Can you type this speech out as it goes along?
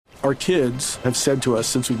Our kids have said to us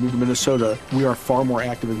since we moved to Minnesota, we are far more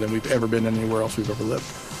active than we've ever been anywhere else we've ever lived.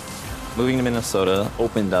 Moving to Minnesota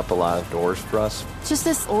opened up a lot of doors for us. Just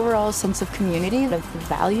this overall sense of community, of the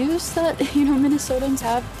values that, Minnesotans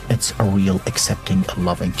have. It's a real accepting,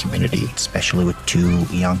 loving community, especially with 2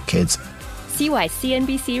 young kids. See why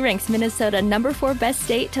CNBC ranks Minnesota number 4 best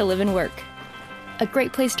state to live and work. A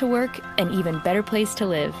great place to work, an even better place to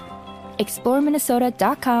live.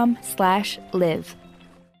 ExploreMinnesota.com/live.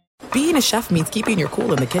 Being a chef means keeping your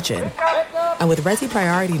cool in the kitchen. And with Resi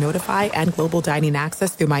Priority Notify and Global Dining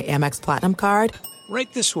Access through my Amex Platinum card,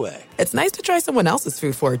 right this way. It's nice to try someone else's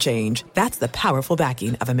food for a change. That's the powerful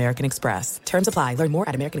backing of American Express. Terms apply. Learn more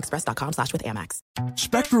at americanexpress.com/withAmex.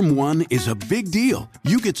 Spectrum One is a big deal.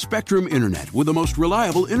 You get Spectrum Internet with the most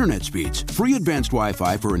reliable internet speeds, free advanced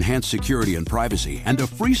Wi-Fi for enhanced security and privacy, and a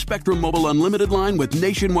free Spectrum Mobile Unlimited line with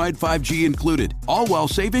nationwide 5G included, all while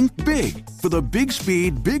saving big. For the big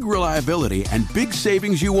speed, big reliability, and big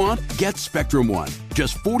savings you want, get Spectrum One.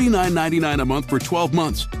 Just $49.99 a month for 12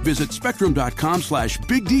 months. Visit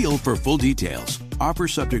spectrum.com/big deal for full details. Offer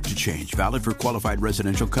subject to change. Valid for qualified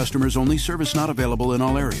residential customers only. Service not available in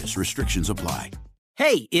all areas. Restrictions apply.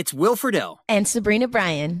 Hey, it's Will Friedle. And Sabrina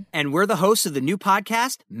Bryan. And we're the hosts of the new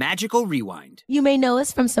podcast, Magical Rewind. You may know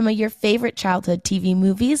us from some of your favorite childhood TV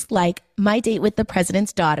movies like My Date with the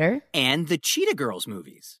President's Daughter. And the Cheetah Girls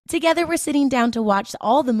movies. Together, we're sitting down to watch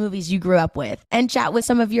all the movies you grew up with and chat with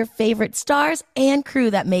some of your favorite stars and crew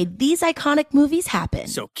that made these iconic movies happen.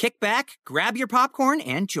 So kick back, grab your popcorn,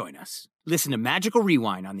 and join us. Listen to Magical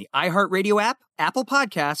Rewind on the iHeartRadio app, Apple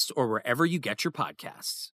Podcasts, or wherever you get your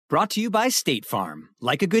podcasts. Brought to you by State Farm.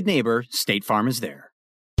 Like a good neighbor, State Farm is there.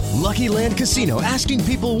 Lucky Land Casino, asking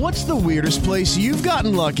people, what's the weirdest place you've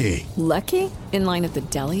gotten lucky? Lucky? In line at the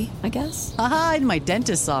deli, I guess? Aha, in my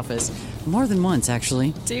dentist's office. More than once,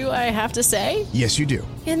 actually. Do I have to say? Yes, you do.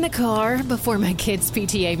 In the car before my kids'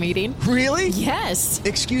 PTA meeting. Really? Yes.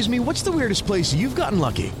 Excuse me, what's the weirdest place you've gotten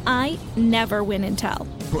lucky? I never win and tell.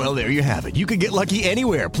 Well, there you have it. You can get lucky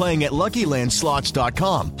anywhere, playing at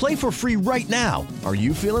LuckyLandSlots.com. Play for free right now. Are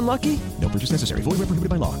you feeling lucky? No purchase necessary. Void where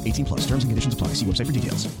prohibited by law. 18 plus. Terms and conditions apply. See website for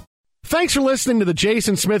details. Thanks for listening to the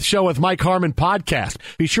Jason Smith Show with Mike Harmon podcast.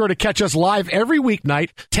 Be sure to catch us live every weeknight,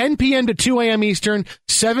 10 p.m. to 2 a.m. Eastern,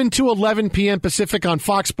 7 to 11 p.m. Pacific on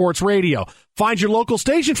Fox Sports Radio. Find your local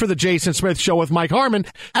station for the Jason Smith Show with Mike Harmon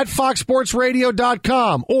at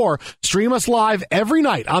foxsportsradio.com or stream us live every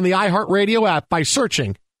night on the iHeartRadio app by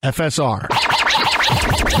searching FSR. Now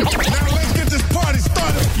let's get this party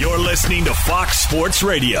started. You're listening to Fox Sports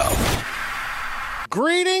Radio.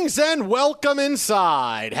 Greetings and welcome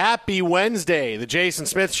inside. Happy Wednesday. The Jason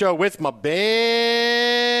Smith Show with my best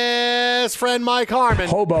friend Mike Harmon.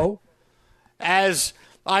 Hobo. As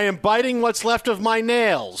I am biting what's left of my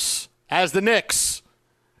nails as the Knicks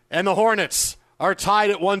and the Hornets are tied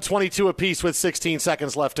at 122 apiece with 16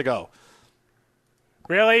 seconds left to go.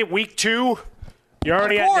 Really? Week 2? You're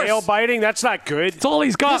already at nail biting? That's not good. That's all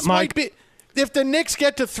he's got, Mike. If the Knicks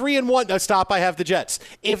get to 3-1, stop. I have the Jets.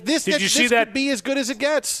 If this could be as good as it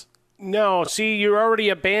gets. No, see, you're already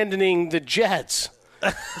abandoning the Jets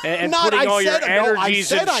and putting all your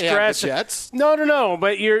energies and stress. Jets. No.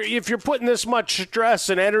 But if you're putting this much stress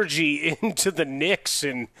and energy into the Knicks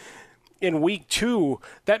in week 2,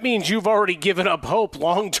 that means you've already given up hope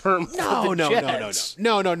long term for the Jets.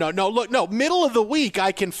 No. Look, middle of the week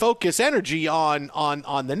I can focus energy on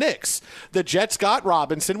the Knicks. The Jets got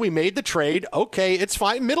Robinson. We made the trade. Okay, it's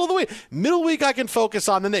fine. Middle of the week I can focus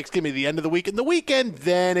on the Knicks. Give me the end of the week and the weekend.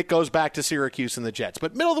 Then it goes back to Syracuse and the Jets.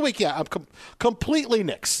 But middle of the week, yeah, I'm completely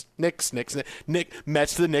Knicks. Mets to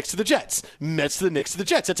the Knicks to the Jets. Mets to the Knicks to the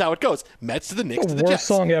Jets. That's how it goes. Mets to the Knicks to the Jets. Worst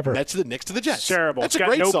song ever. Mets to the Knicks to the Jets. Terrible. That's it's a got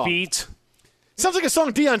great no song. beat. Sounds like a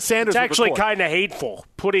song Deion Sanders would record. It's actually kind of hateful,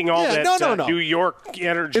 putting all that New York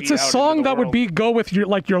energy out. It's a song that would go with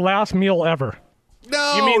your last meal ever.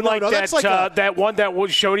 No, you mean that one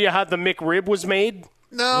that showed you how the McRib was made?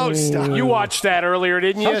 No, stop. You watched that earlier,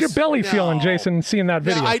 didn't you? How's your belly feeling, Jason, seeing that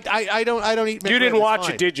video? No, I don't eat McRib. You didn't watch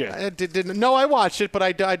it, did you? I didn't. No, I watched it, but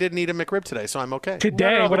I didn't eat a McRib today, so I'm okay.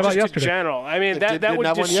 Today? What about yesterday? In general. I mean, that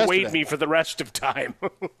would dissuade me for the rest of time.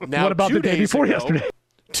 Now, what about the day before yesterday?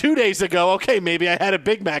 2 days ago, okay, maybe I had a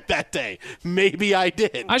Big Mac that day. Maybe I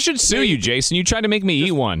did. I should sue you, Jason. You tried to make me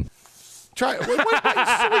eat one. Wait,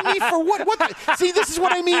 suing me for what? See, this is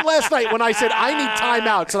what I mean last night when I said I need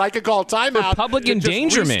timeout, so I could call timeout. For public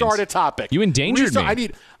endangerment. Restart a topic. You endangered me.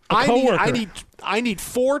 I I need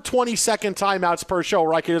 4 20-second timeouts per show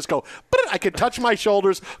where I can just go, I could touch my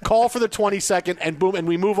shoulders, call for the 20-second, and boom, and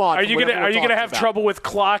we move on. Are you gonna have trouble with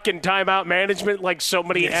clock and timeout management like so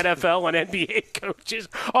many NFL and NBA coaches?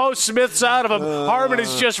 Oh, Smith's out of him. Harmon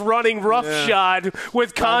is just running roughshod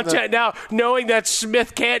with content now, knowing that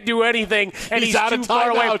Smith can't do anything, and he's out too of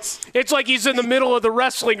far away. timeouts. It's like he's in the middle of the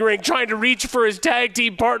wrestling ring trying to reach for his tag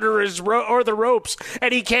team partner or the ropes,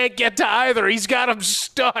 and he can't get to either. He's got him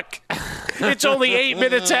stuck. It's only 8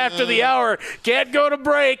 minutes after the hour. Can't go to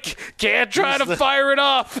break. Can't try to fire it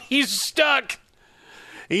off. He's stuck.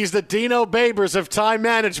 He's the Dino Babers of time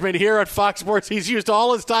management here at Fox Sports. He's used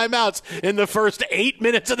all his timeouts in the first 8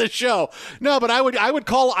 minutes of the show. No, but I would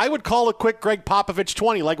call a quick Greg Popovich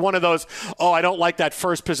 20, like one of those, I don't like that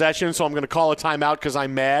first possession, so I'm going to call a timeout because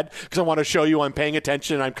I'm mad, because I want to show you I'm paying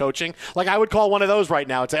attention and I'm coaching. Like, I would call one of those right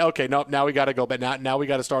now and say, okay, nope, now we got to go, but now we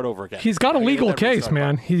got to start over again. He's got a legal case,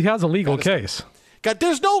 man. He has a legal case. God,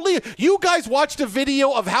 there's no you guys watched a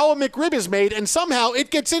video of how a McRib is made, and somehow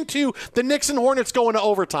it gets into the Knicks and Hornets going to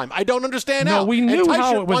overtime. I don't understand how. No, we knew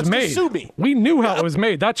how it was made. We knew how it was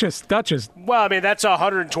made. That just. Well, I mean, that's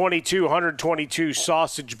 122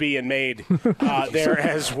 sausage being made there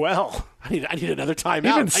as well. I need another timeout.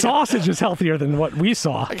 Even sausage is healthier than what we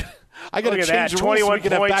saw. I got to change the rules 21 so we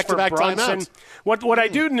can have points back-to-back for Brunson. timeouts. What I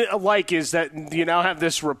do like is that you now have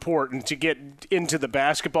this report, and to get into the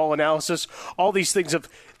basketball analysis, all these things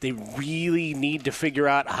they really need to figure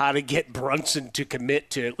out how to get Brunson to commit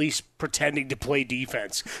to at least pretending to play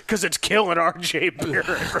defense, because it's killing R.J.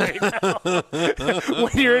 Barrett right now.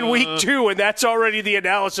 When you're in week 2 and that's already the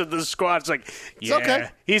analysis of the squad, it's like, okay.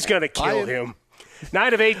 He's going to kill him.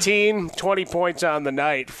 9 of 18, 20 points on the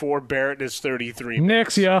night for Barrett in his 33 minutes.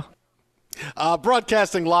 Knicks, yeah.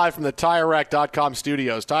 Broadcasting live from the TireRack.com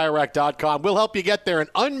studios. TireRack.com will help you get there. An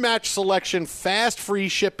unmatched selection, fast, free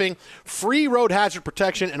shipping, free road hazard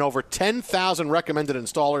protection, and over 10,000 recommended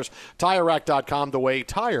installers. TireRack.com, the way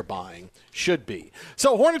tire buying should be.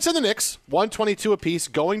 So Hornets and the Knicks, 122 apiece,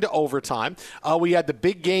 going to overtime. We had the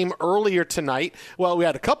big game earlier tonight. Well, we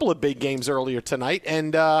had a couple of big games earlier tonight.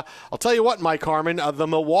 And I'll tell you what, Mike Harmon, the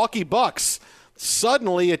Milwaukee Bucks,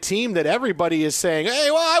 suddenly a team that everybody is saying, hey,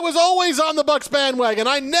 well, I was always on the Bucks bandwagon.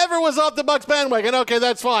 I never was off the Bucks bandwagon. Okay,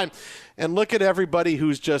 that's fine. And look at everybody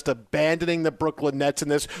who's just abandoning the Brooklyn Nets in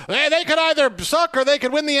this. Hey, they could either suck or they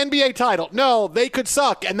could win the NBA title. No, they could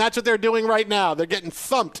suck, and that's what they're doing right now. They're getting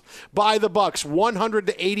thumped by the Bucks,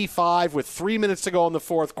 100-85 with 3 minutes to go in the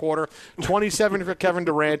fourth quarter. 27 for Kevin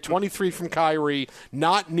Durant, 23 from Kyrie.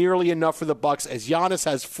 Not nearly enough for the Bucks, as Giannis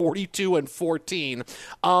has 42 and 14.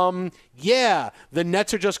 Yeah, the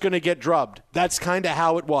Nets are just going to get drubbed. That's kind of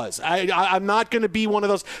how it was. I'm not going to be one of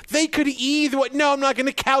those. They could either. No, I'm not going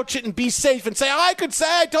to couch it and be safe and say, I told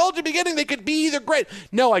you at the beginning they could be either great.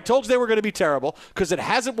 No, I told you they were going to be terrible, because it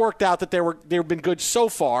hasn't worked out that they've been good so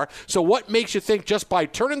far. So what makes you think just by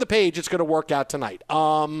turning the page it's going to work out tonight?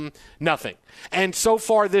 Nothing. And so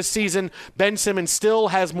far this season, Ben Simmons still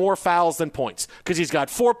has more fouls than points, because he's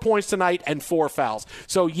got 4 points tonight and 4 fouls.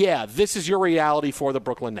 So, yeah, this is your reality for the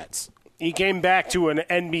Brooklyn Nets. He came back to an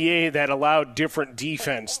NBA that allowed different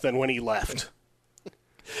defense than when he left.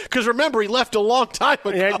 Because remember, he left a long time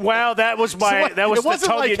ago. Yeah, well, that was the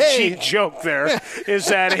tongue-in-cheek joke. There is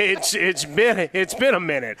that it's been a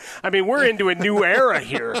minute. I mean, we're into a new era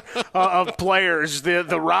here of players.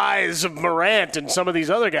 The rise of Morant and some of these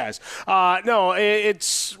other guys.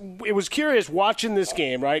 It was curious watching this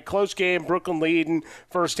game. Right, close game. Brooklyn leading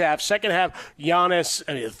first half. Second half, Giannis.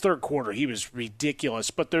 I mean, the third quarter, he was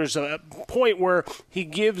ridiculous. But there's a point where he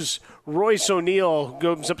gives Royce O'Neal,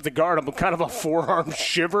 goes up to guard him, kind of a forearm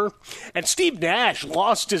shiver. And Steve Nash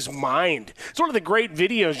lost his mind. It's one of the great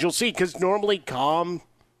videos you'll see, because normally calm,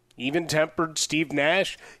 even-tempered Steve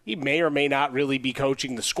Nash, he may or may not really be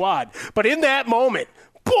coaching the squad. But in that moment,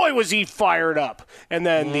 boy, was he fired up. And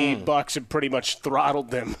then the Bucks have pretty much throttled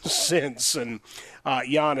them since. And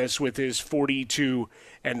Giannis with his 42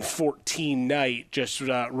 and 14 night just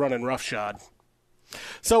running roughshod.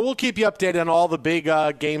 So we'll keep you updated on all the big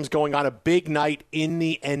games going on. A big night in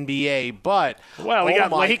the NBA, but we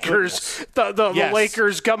got Lakers. The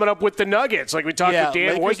Lakers coming up with the Nuggets, like we talked with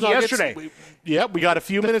Dan Wojcicki yesterday. We got a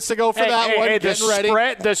few minutes to go for that one. Getting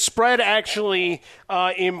ready. The spread actually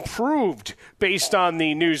improved based on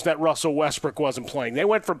the news that Russell Westbrook wasn't playing. They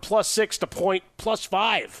went from +6 to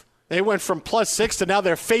 +5. They went from +6 to now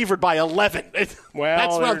they're favored by 11.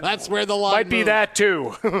 Well, that's where the line might be that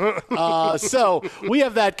too. So we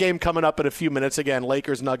have that game coming up in a few minutes. Again,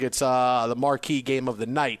 Lakers-Nuggets, the marquee game of the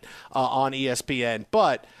night on ESPN.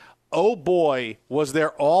 But, oh boy, was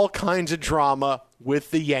there all kinds of drama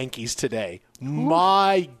with the Yankees today.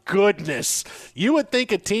 My goodness. You would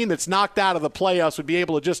think a team that's knocked out of the playoffs would be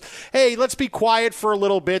able to just, hey, let's be quiet for a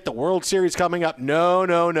little bit. The World Series coming up. No.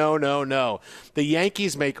 The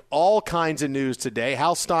Yankees make all kinds of news today.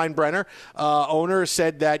 Hal Steinbrenner, owner,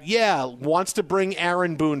 said that, wants to bring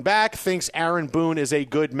Aaron Boone back, thinks Aaron Boone is a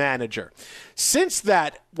good manager. Since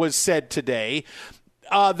that was said today,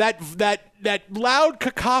 that loud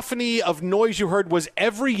cacophony of noise you heard was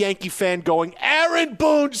every Yankee fan going, Aaron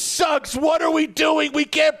Boone sucks. What are we doing? We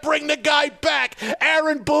can't bring the guy back.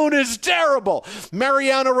 Aaron Boone is terrible.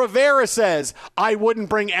 Mariano Rivera says, I wouldn't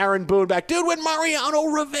bring Aaron Boone back. Dude, when Mariano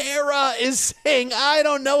Rivera is saying, I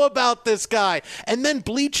don't know about this guy. And then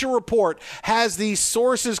Bleacher Report has these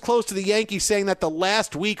sources close to the Yankees saying that the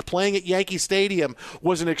last week playing at Yankee Stadium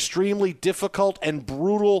was an extremely difficult and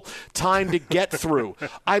brutal time to get through.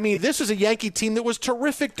 I mean, this was a Yankee team that was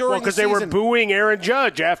terrific during the season. Because they were booing Aaron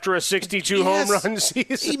Judge after a 62 home run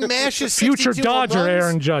season. He mashes 62 future Dodger home runs.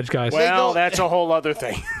 Aaron Judge, guys. Well, that's a whole other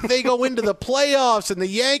thing. They go into the playoffs, and the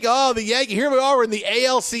Yankee, here we are, we're in the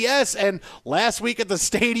ALCS, and last week at the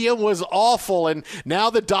stadium was awful, and now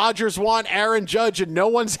the Dodgers want Aaron Judge, and no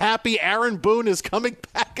one's happy Aaron Boone is coming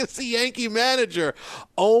back as the Yankee manager.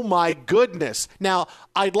 Oh, my goodness. Now,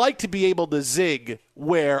 I'd like to be able to zig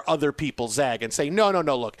where other people zag and say, no,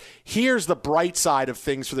 look, here's the bright side of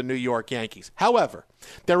things for the New York Yankees. However,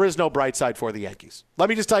 there is no bright side for the Yankees. Let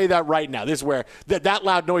me just tell you that right now. This is where that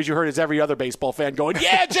loud noise you heard is every other baseball fan going,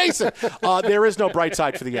 yeah, Jason. There is no bright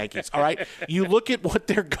side for the Yankees, all right? You look at what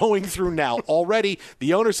they're going through now. Already,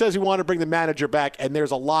 the owner says he wanted to bring the manager back, and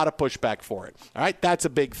there's a lot of pushback for it, all right? That's a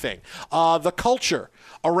big thing. The culture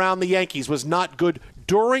around the Yankees was not good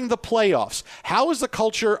during the playoffs. How is the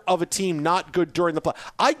culture of a team not good during the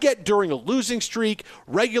playoffs? I get during a losing streak,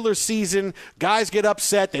 regular season, guys get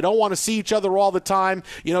upset. They don't want to see each other all the time.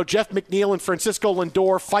 You know, Jeff McNeil and Francisco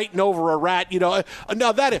Lindor fighting over a rat. You know,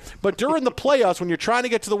 no, that is. But during the playoffs, when you're trying to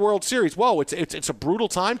get to the World Series, whoa, it's a brutal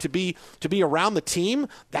time to be around the team.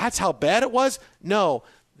 That's how bad it was. No.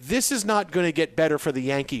 This is not going to get better for the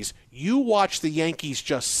Yankees. You watch the Yankees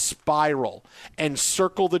just spiral and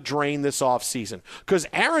circle the drain this offseason. Because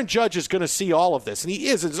Aaron Judge is going to see all of this, and he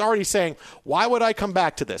is. And he's already saying, why would I come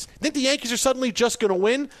back to this? Think the Yankees are suddenly just going to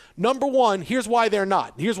win? Number one, here's why they're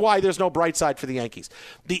not. Here's why there's no bright side for the Yankees.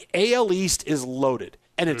 The AL East is loaded.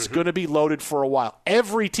 And it's going to be loaded for a while.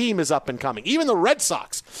 Every team is up and coming. Even the Red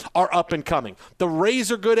Sox are up and coming. The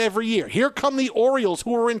Rays are good every year. Here come the Orioles,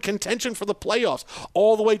 who are in contention for the playoffs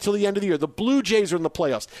all the way till the end of the year. The Blue Jays are in the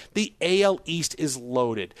playoffs. The AL East is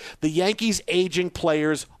loaded. The Yankees' aging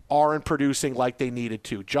players aren't producing like they needed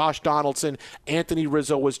to. Josh Donaldson, Anthony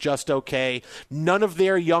Rizzo was just okay. None of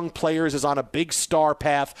their young players is on a big star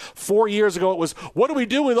path. 4 years ago, it was, what do we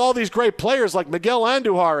do with all these great players like Miguel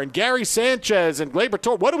Andujar and Gary Sanchez and Gleyber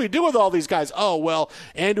Torres? What do we do with all these guys? Oh, well,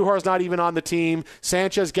 Andujar's not even on the team.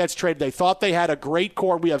 Sanchez gets traded. They thought they had a great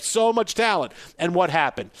core. We have so much talent. And what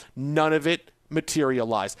happened? None of it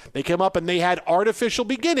materialized. They came up and they had artificial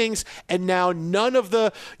beginnings, and now none of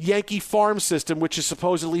the Yankee farm system, which is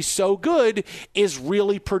supposedly so good, is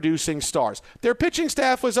really producing stars. Their pitching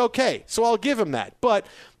staff was okay, so I'll give them that. But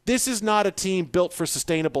this is not a team built for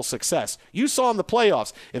sustainable success. You saw in the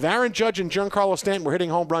playoffs, if Aaron Judge and Giancarlo Stanton were hitting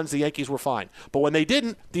home runs, the Yankees were fine. But when they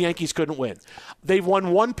didn't, the Yankees couldn't win. They've won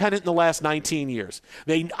one pennant in the last 19 years.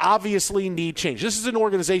 They obviously need change. This is an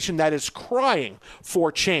organization that is crying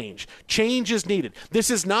for change. Change is needed. This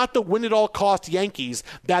is not the win-at-all-cost Yankees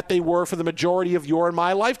that they were for the majority of your and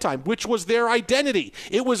my lifetime, which was their identity.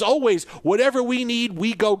 It was always, whatever we need,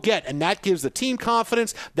 we go get. And that gives the team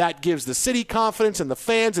confidence. That gives the city confidence and the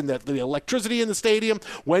fans and the electricity in the stadium.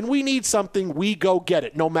 When we need something, we go get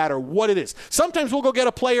it, no matter what it is. Sometimes we'll go get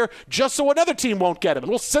a player just so another team won't get him, and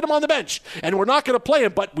we'll sit him on the bench, and we're not going to play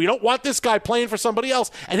him, but we don't want this guy playing for somebody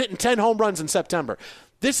else and hitting 10 home runs in September.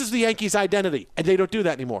 This is the Yankees' identity, and they don't do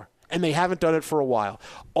that anymore. And they haven't done it for a while.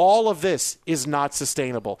 All of this is not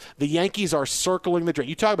sustainable. The Yankees are circling the drain.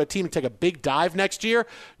 You talk about a team to take a big dive next year,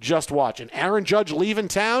 just watch. And Aaron Judge leaving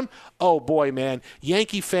town, oh boy, man.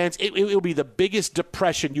 Yankee fans, it will be the biggest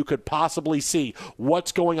depression you could possibly see.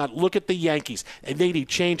 What's going on? Look at the Yankees. And they need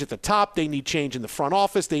change at the top. They need change in the front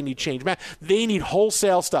office. They need change. They need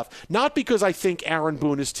wholesale stuff. Not because I think Aaron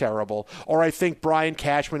Boone is terrible or I think Brian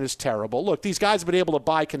Cashman is terrible. Look, these guys have been able to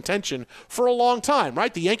buy contention for a long time,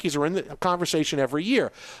 right? The Yankees are in the conversation every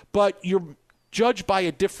year, but you're judged by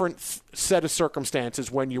a different set of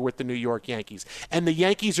circumstances when you're with the New York Yankees. And the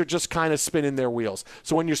Yankees are just kind of spinning their wheels.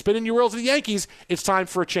 So when you're spinning your wheels with the Yankees, it's time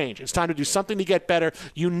for a change. It's time to do something to get better.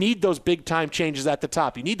 You need those big-time changes at the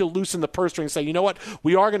top. You need to loosen the purse string and say, you know what,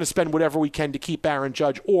 we are going to spend whatever we can to keep Aaron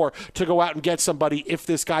Judge or to go out and get somebody if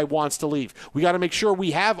this guy wants to leave. We got to make sure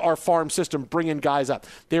we have our farm system bringing guys up.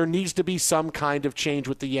 There needs to be some kind of change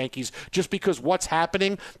with the Yankees just because what's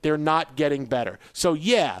happening, they're not getting better. So,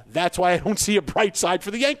 yeah, that's why I don't see a bright side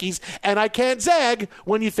for the Yankees. And I can't zag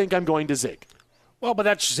when you think I'm going to zig. Well, but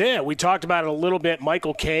that's it. We talked about it a little bit.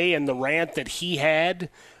 Michael Kay and the rant that he had.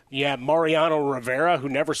 You have Mariano Rivera, who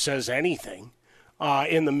never says anything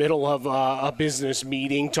in the middle of a business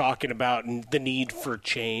meeting, talking about the need for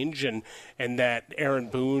change and that Aaron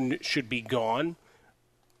Boone should be gone.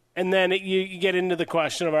 And then you get into the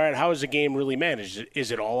question of, all right, how is the game really managed?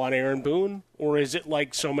 Is it all on Aaron Boone? Or is it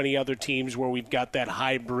like so many other teams where we've got that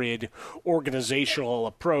hybrid organizational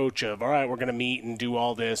approach of, all right, we're going to meet and do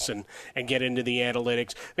all this and get into the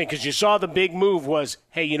analytics? Because you saw the big move was,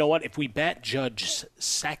 hey, you know what? If we bat Judge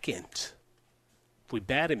second,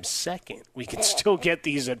 we can still get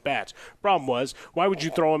these at-bats. Problem was, why would you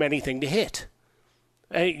throw him anything to hit?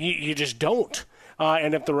 You just don't.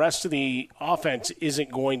 And if the rest of the offense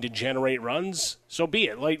isn't going to generate runs, so be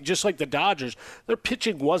it. Just like the Dodgers, their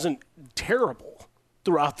pitching wasn't terrible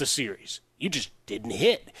throughout the series. You just didn't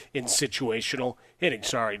hit in situational hitting.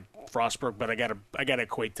 Sorry, Frostberg, but I gotta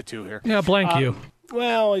equate the two here. Yeah, blank you.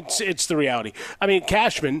 Well, it's the reality. I mean,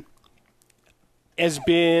 Cashman has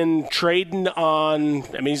been trading on.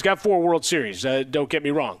 I mean, he's got 4 World Series. Don't get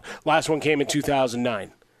me wrong. Last one came in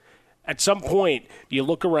 2009. At some point, you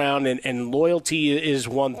look around, and loyalty is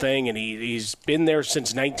one thing, and he's been there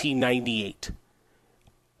since 1998.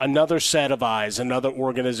 Another set of eyes, another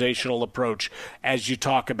organizational approach as you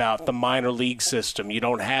talk about the minor league system. You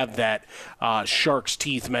don't have that shark's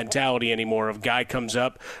teeth mentality anymore. If a guy comes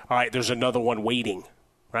up, all right, there's another one waiting.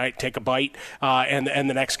 Right, take a bite, and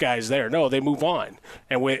the next guy's there. No, they move on.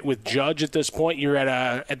 And with Judge at this point, you're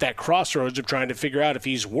at that crossroads of trying to figure out if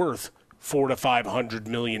he's worth $400 to $500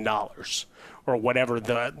 million or whatever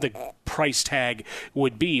the price tag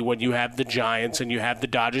would be when you have the Giants and you have the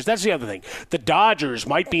Dodgers. That's the other thing. The Dodgers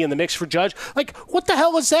might be in the mix for Judge. Like, what the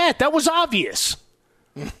hell was that? That was obvious.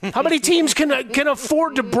 How many teams can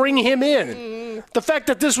afford to bring him in? The fact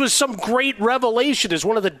that this was some great revelation is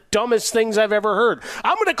one of the dumbest things I've ever heard.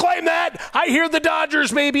 I'm going to claim that. I hear the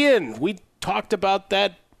Dodgers may be in. We talked about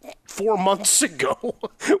that 4 months ago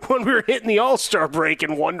when we were hitting the All-Star break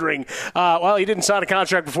and wondering, well, he didn't sign a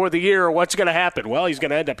contract before the year, or what's going to happen? Well, he's going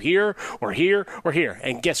to end up here or here or here.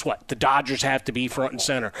 And guess what? The Dodgers have to be front and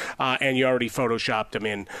center, and you already photoshopped him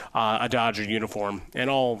in a Dodger uniform and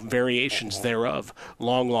all variations thereof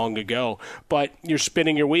long ago. But you're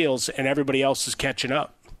spinning your wheels, and everybody else is catching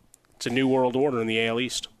up. It's a new world order in the AL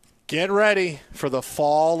East. Get ready for the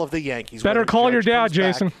fall of the Yankees. Better call your dad,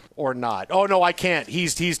 Jason. Or not. Oh, no, I can't.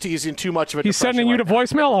 He's in too much of a He's sending you to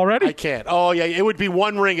voicemail already? I can't. Oh, yeah, it would be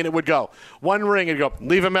one ring and it would go. One ring and go,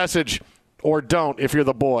 leave a message or don't if you're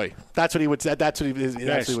the boy. That's what he would say. That's what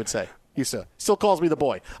he would say. He still calls me the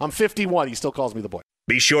boy. I'm 51. He still calls me the boy.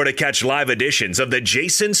 Be sure to catch live editions of The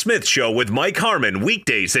Jason Smith Show with Mike Harmon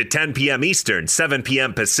weekdays at 10 p.m. Eastern, 7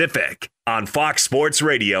 p.m. Pacific on Fox Sports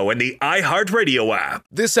Radio and the iHeartRadio app.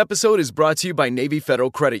 This episode is brought to you by Navy Federal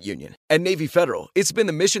Credit Union. At Navy Federal, it's been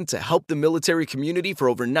the mission to help the military community for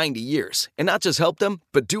over 90 years. And not just help them,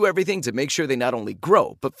 but do everything to make sure they not only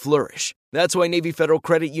grow, but flourish. That's why Navy Federal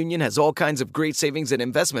Credit Union has all kinds of great savings and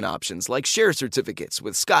investment options like share certificates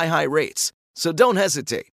with sky-high rates. So don't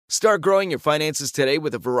hesitate. Start growing your finances today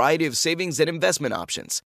with a variety of savings and investment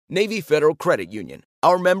options. Navy Federal Credit Union.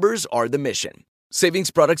 Our members are the mission.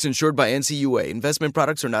 Savings products insured by NCUA. Investment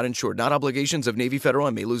products are not insured, not obligations of Navy Federal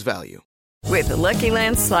and may lose value. With the Lucky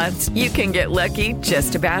Land Slots, you can get lucky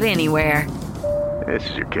just about anywhere. This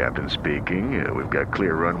is your captain speaking. We've got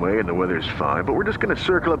clear runway and the weather's fine, but we're just going to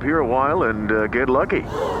circle up here a while and get lucky.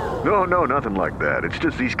 No, nothing like that. It's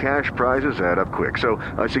just these cash prizes add up quick. So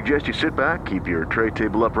I suggest you sit back, keep your tray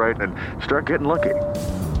table upright, and start getting lucky.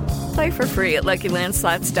 Play for free at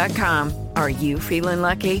LuckyLandSlots.com. Are you feeling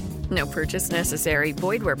lucky? No purchase necessary.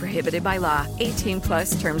 Void where prohibited by law.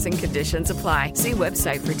 18+ terms and conditions apply. See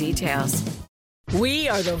website for details. We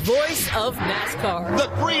are the voice of NASCAR. The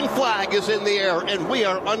green flag is in the air, and we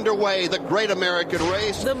are underway. The Great American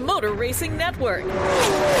Race. The Motor Racing Network.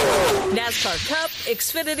 NASCAR Cup,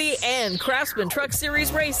 Xfinity, and Craftsman Truck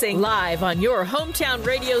Series Racing live on your hometown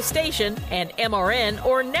radio station and MRN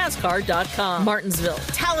or NASCAR.com. Martinsville,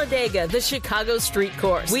 Talladega, the Chicago Street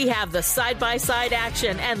Course. We have the side-by-side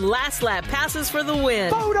action and last lap passes for the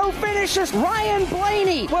win. Photo finishes. Ryan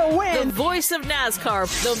Blaney will win. The voice of NASCAR,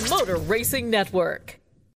 the Motor Racing Network.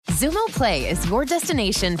 Xumo Play is your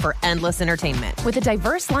destination for endless entertainment. With a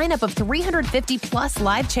diverse lineup of 350 plus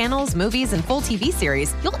live channels, movies, and full TV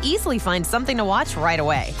series, you'll easily find something to watch right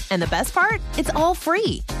away. And the best part? It's all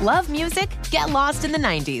free. Love music? Get lost in the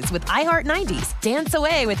 90s with iHeart 90s, dance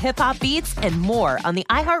away with hip-hop beats, and more on the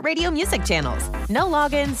iHeartRadio music channels. No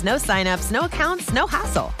logins, no signups, no accounts, no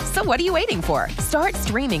hassle. So what are you waiting for? Start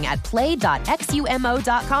streaming at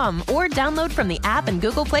play.xumo.com or download from the app and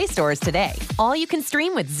Google Play stores today. All you can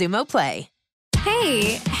stream with Xumo Play.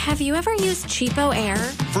 Hey, have you ever used Cheapo Air?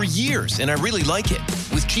 For years, and I really like it.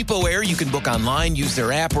 With Cheapo Air, you can book online, use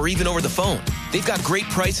their app, or even over the phone. They've got great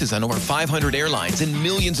prices on over 500 airlines and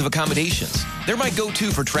millions of accommodations. They're my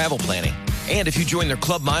go-to for travel planning. And if you join their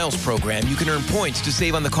Club Miles program, you can earn points to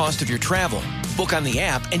save on the cost of your travel. Book on the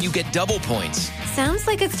app, and you get double points. Sounds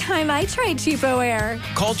like it's time I tried Cheapo Air.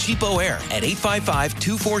 Call Cheapo Air at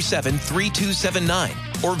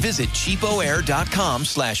 855-247-3279 or visit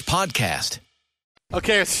cheapoair.com/podcast.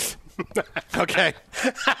 Okay. Okay.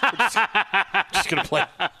 Just gonna play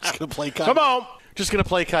Caillou. Come on. Just gonna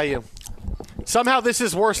play Caillou. Somehow this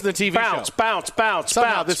is worse than the TV show. Bounce.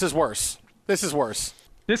 Somehow this is worse. This is worse.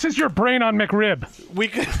 This is your brain on McRib. We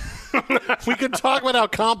could talk about how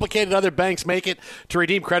complicated other banks make it to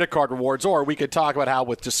redeem credit card rewards, or we could talk about how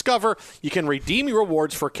with Discover you can redeem your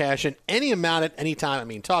rewards for cash in any amount at any time. I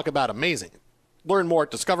mean, talk about amazing. Learn more at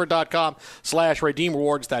discover.com/redeem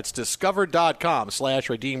rewards. That's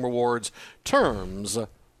discover.com/redeem rewards. Terms,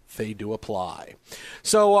 they do apply.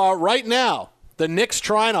 So right now, the Knicks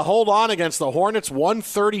trying to hold on against the Hornets,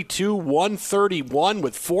 132-131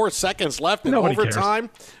 with 4 seconds left in overtime.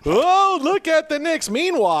 Oh, look at the Knicks.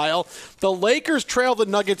 Meanwhile, the Lakers trail the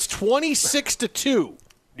Nuggets 26-2.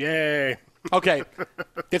 Yay. Okay,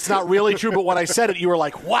 it's not really true, but when I said it, you were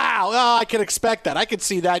like, wow, I can expect that. I could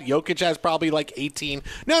see that. Jokic has probably like 18.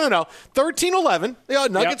 No. 13-11.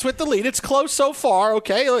 Nuggets with the lead. It's close so far,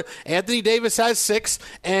 okay? Anthony Davis has 6,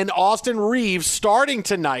 and Austin Reeves starting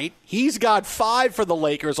tonight. He's got 5 for the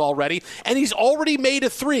Lakers already, and he's already made a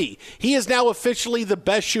 3. He is now officially the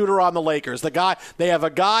best shooter on the Lakers. They have a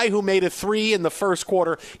guy who made a 3 in the first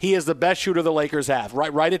quarter. He is the best shooter the Lakers have.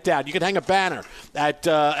 Write it down. You can hang a banner at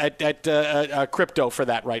crypto for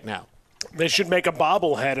that right now. They should make a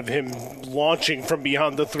bobblehead of him launching from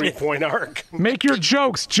beyond the three-point arc. Make your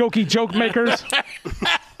jokes, jokey joke makers.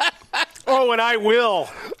 Oh, and I will.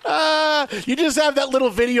 You just have that little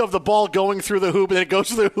video of the ball going through the hoop, and then it goes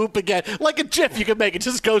through the hoop again. Like a GIF you can make. It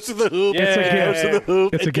just goes through the hoop. It's a goes through the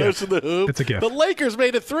hoop. It's a goes GIF. through the hoop. It's a GIF. The Lakers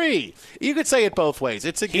made a 3. You could say it both ways.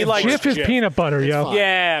 It's a GIF. GIF is peanut butter, yo.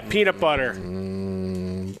 Yeah, peanut butter.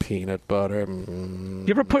 Peanut butter. You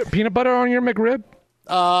ever put peanut butter on your McRib?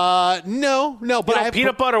 No. But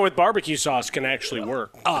peanut butter with barbecue sauce can actually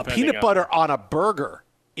work. Peanut butter on a burger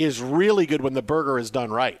is really good when the burger is done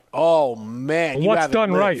right. Oh, man. What's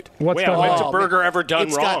done right? When's a burger ever done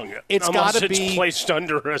wrong? It's got to be placed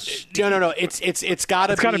under a... No. It's got to be... It's got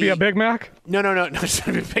to be a Big Mac? No. It's got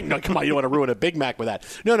to be a Big Mac. Come on, you don't want to ruin a Big Mac with that.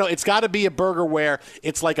 No. It's got to be a burger where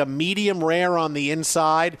it's like a medium rare on the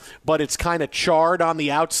inside, but it's kind of charred on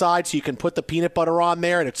the outside, so you can put the peanut butter on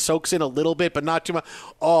there, and it soaks in a little bit, but not too much.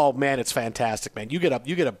 Oh, man, it's fantastic, man. You get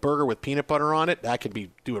a burger with peanut butter on it, that can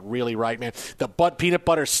do it really right, man. The peanut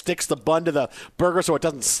butter sticks the bun to the burger so it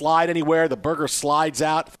doesn't slide anywhere. The burger slides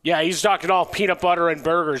out. Yeah, he's talking all peanut butter and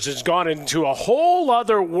burgers. It's gone into a whole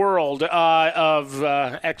other world of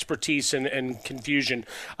expertise and confusion.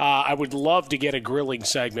 I would love to get a grilling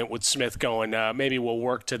segment with Smith going. Maybe we'll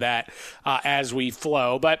work to that as we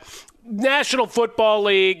flow. But National Football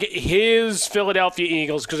League, his Philadelphia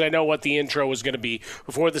Eagles, because I know what the intro was going to be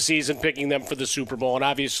before the season, picking them for the Super Bowl. And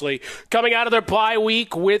obviously, coming out of their bye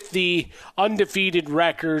week with the undefeated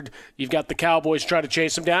record, you've got the Cowboys trying to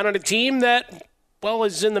chase them down, and a team that, well,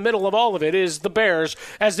 is in the middle of all of it is the Bears,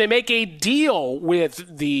 as they make a deal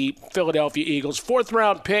with the Philadelphia Eagles.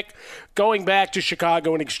 4th-round pick going back to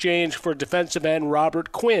Chicago in exchange for defensive end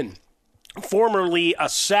Robert Quinn, formerly a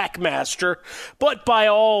sack master, but by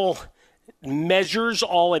all measures,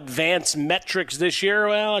 all advanced metrics this year,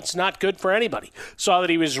 well, it's not good for anybody. Saw that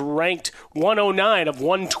he was ranked 109 of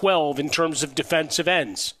 112 in terms of defensive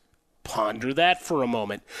ends. ponder that for a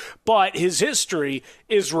moment. But his history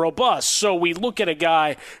is robust. So we look at a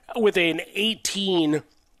guy with an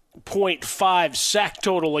 18.5 sack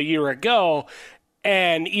total a year ago,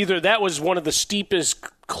 and either that was one of the steepest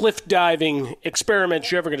cliff diving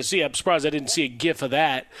experiments you're ever going to see. I'm surprised I didn't see a gif of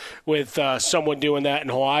that with someone doing that in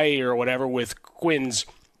Hawaii or whatever with Quinn's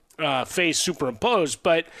face superimposed.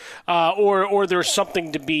 But or there's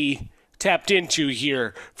something to be tapped into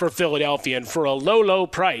here for Philadelphia, and for a low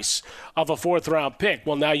price of a fourth-round pick,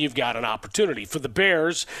 well, now you've got an opportunity. For the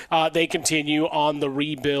Bears, they continue on the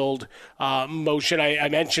rebuild motion. I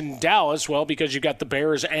mentioned Dallas, well, because you've got the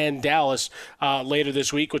Bears and Dallas later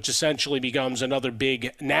this week, which essentially becomes another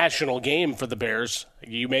big national game for the Bears.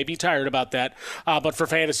 You may be tired about that, but for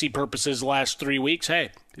fantasy purposes, the last 3 weeks,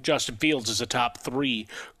 hey, Justin Fields is a top 3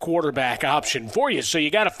 quarterback option for you. So you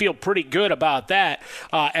got to feel pretty good about that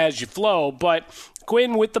as you flow. But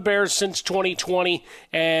Quinn with the Bears since 2020,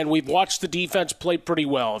 and we've watched the defense play pretty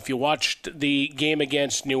well. If you watched the game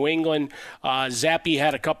against New England, Zappe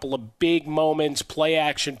had a couple of big moments. Play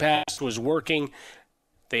action pass was working.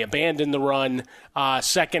 They abandoned the run.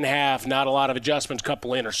 Second half, not a lot of adjustments.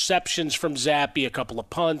 Couple interceptions from Zappe, a couple of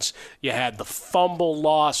punts. You had the fumble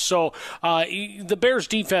loss. So the Bears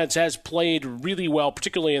defense has played really well,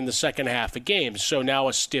 particularly in the second half of games. So now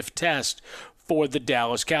a stiff test for the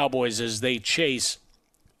Dallas Cowboys as they chase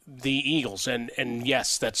the Eagles. And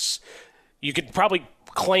yes, you could probably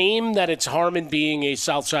claim that it's Harmon being a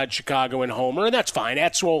Southside Chicagoan homer, and that's fine.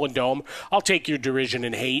 At Swollen Dome, I'll take your derision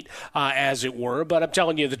and hate, as it were, but I'm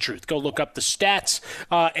telling you the truth. Go look up the stats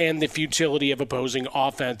and the futility of opposing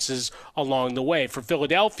offenses along the way. For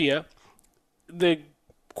Philadelphia, the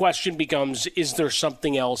question becomes, is there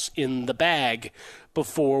something else in the bag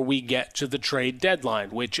before we get to the trade deadline,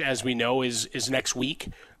 which, as we know, is next week,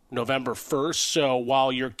 November 1st. So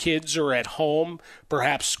while your kids are at home,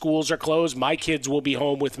 perhaps schools are closed, my kids will be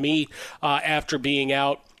home with me after being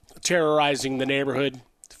out terrorizing the neighborhood,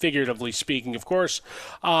 figuratively speaking, of course,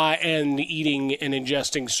 and eating and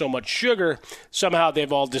ingesting so much sugar. Somehow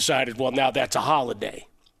they've all decided, well, now that's a holiday.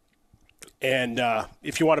 And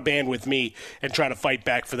if you want to band with me and try to fight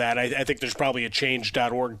back for that, I think there's probably a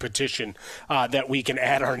change.org petition that we can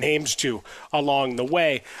add our names to along the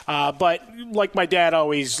way. But like my dad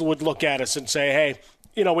always would look at us and say, hey,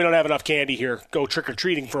 we don't have enough candy here. Go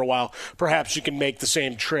trick-or-treating for a while. Perhaps you can make the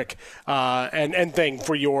same trick and thing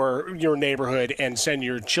for your neighborhood and send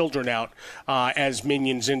your children out as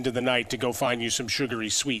minions into the night to go find you some sugary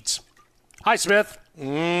sweets. Hi, Smith.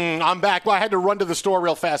 I'm back. Well, I had to run to the store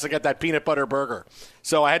real fast. I got that peanut butter burger.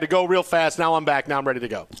 So I had to go real fast. Now I'm back. Now I'm ready to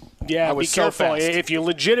go. Yeah, be careful. If you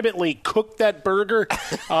legitimately cook that burger,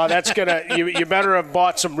 that's you better have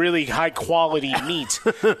bought some really high-quality meat,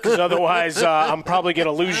 because otherwise I'm probably going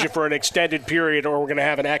to lose you for an extended period, or we're going to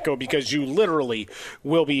have an echo because you literally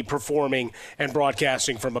will be performing and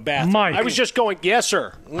broadcasting from a bathroom. Mike. I was just going, yes,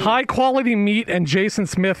 sir. High-quality meat and Jason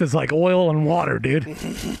Smith is like oil and water, dude.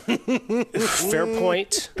 Fair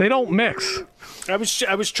point. They don't mix. I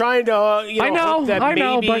was trying to, hope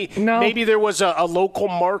that maybe there was a local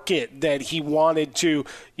market that he wanted to,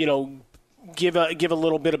 give a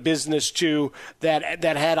little bit of business to that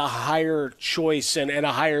had a higher choice and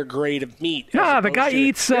a higher grade of meat. Yeah, the guy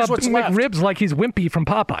eats McRibs like he's Wimpy from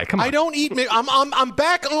Popeye. Come on. I don't eat. I'm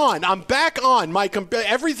back on. I'm back on.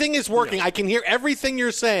 Everything is working. Yeah. I can hear everything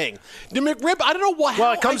you're saying. The McRib. I don't know what.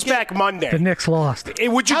 Well, it comes back Monday. The Knicks lost. Hey,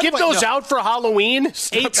 would you give those out for Halloween?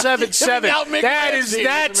 877.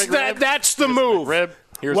 That's the move.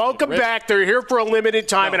 Welcome back. They're here for a limited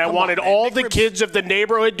time, and I wanted all the kids of the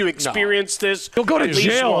neighborhood to experience this. You'll go to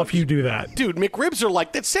jail if you do that. Dude, McRibs are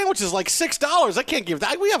like, that sandwich is like $6. I can't give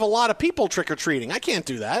that. We have a lot of people trick-or-treating. I can't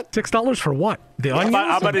do that. $6 for what? The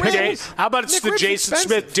onions? How about it's the Jason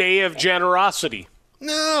Smith Day of Generosity?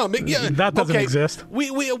 No, that doesn't exist.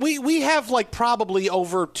 We have like probably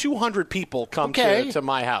over 200 people come to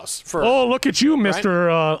my house. Look at you, Mister.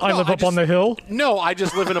 Right? I live up on the hill. No, I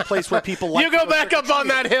just live in a place where people like. You go back up on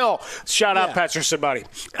that hill. Shout out, Patcherson, buddy.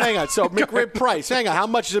 Hang on. So McRib price. Hang on. How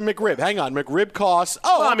much is a McRib? Hang on. McRib costs.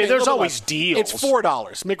 There's always deals. It's $4.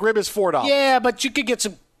 McRib is $4. Yeah, but you could get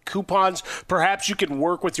some coupons. Perhaps you can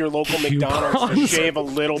work with your local McDonald's to shave a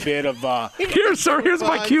little bit of. Here, sir. Here's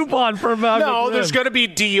my coupon for No, McRib. there's going to be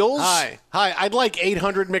deals. Hi. I'd like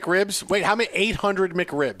 800 McRibs. Wait, how many? 800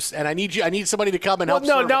 McRibs, and I need somebody to come and help.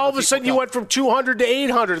 No, now all of a sudden you went from 200 to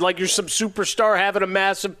 800, like you're some superstar having a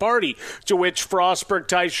massive party. To which Frostberg,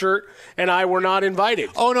 Ty Shirt, and I were not invited.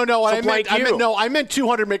 Oh no! I meant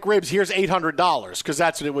 200 McRibs. Here's $800 because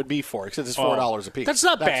that's what it would be for. Because it's $4 a piece. That's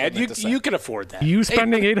not bad. You can afford that. You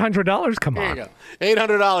spending $800. Come on. There you go.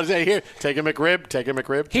 $800. Hey, here, take a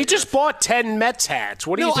McRib. He just bought 10 Mets hats.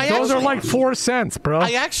 What do you think? Those are like 4 cents, bro.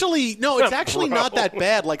 It's actually not that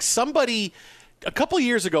bad. Like somebody a couple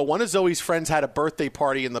years ago, one of Zoe's friends had a birthday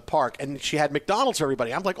party in the park, and she had McDonald's for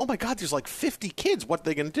everybody. I'm like, oh my God, there's like 50 kids. What are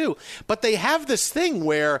they going to do? But they have this thing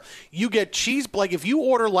where you get cheese. Like if you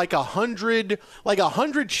order like 100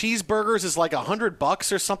 cheeseburgers is like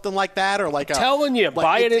 $100 or something like that, or like telling you,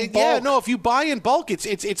 buy it in bulk. Yeah, no, if you buy in bulk,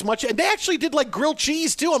 it's much. And they actually did like grilled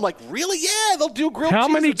cheese too. I'm like, really? Yeah, they'll do grilled cheese. How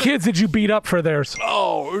many kids did you beat up for theirs?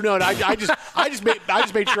 Oh no, I just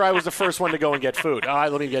made sure I was the first one to go and get food. All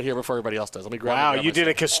right, let me get here before everybody else does. Let me grab. Wow, you did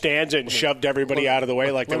a Costanza and shoved everybody out of the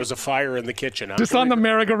way like there was a fire in the kitchen. Huh? Just on the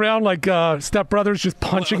merry-go-round like Step Brothers, just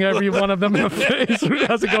punching every one of them in the face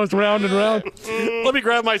as it goes round and round. Let me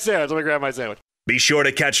grab my sandwich. Be sure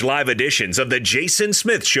to catch live editions of The Jason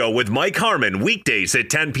Smith Show with Mike Harmon weekdays at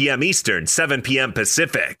 10 p.m. Eastern, 7 p.m.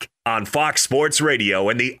 Pacific on Fox Sports Radio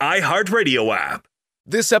and the iHeartRadio app.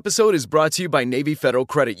 This episode is brought to you by Navy Federal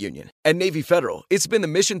Credit Union. At Navy Federal, it's been the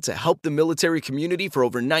mission to help the military community for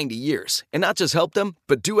over 90 years. And not just help them,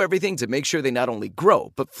 but do everything to make sure they not only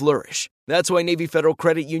grow, but flourish. That's why Navy Federal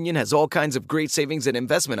Credit Union has all kinds of great savings and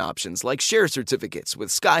investment options like share certificates with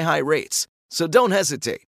sky-high rates. So don't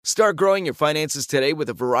hesitate. Start growing your finances today with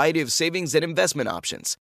a variety of savings and investment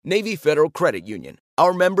options. Navy Federal Credit Union.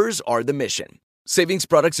 Our members are the mission. Savings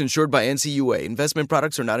products insured by NCUA. Investment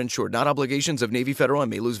products are not insured, not obligations of Navy Federal and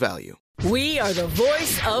may lose value. We are the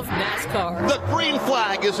voice of NASCAR. The green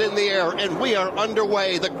flag is in the air, and we are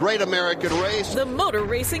underway. The great American race. The Motor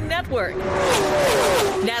Racing Network.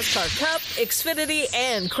 NASCAR Cup, Xfinity,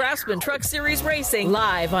 and Craftsman Truck Series Racing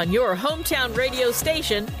live on your hometown radio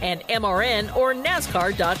station and MRN or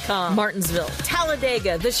NASCAR.com. Martinsville,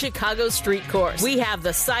 Talladega, the Chicago Street Course. We have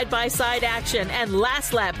the side-by-side action and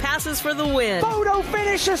last lap passes for the win. Photo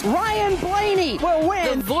finishes. Ryan Blaney will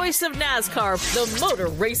win. The voice of NASCAR, the Motor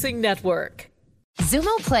Racing Network.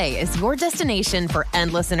 Xumo Play is your destination for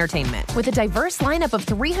endless entertainment. With a diverse lineup of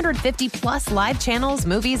 350 plus live channels,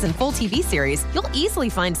 movies, and full TV series, you'll easily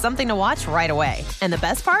find something to watch right away. And the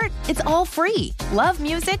best part? It's all free. Love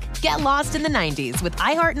music? Get lost in the 90s with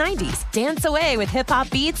iHeart 90s, dance away with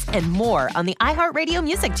hip-hop beats, and more on the iHeartRadio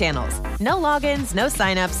music channels. No logins, no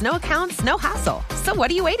signups, no accounts, no hassle. So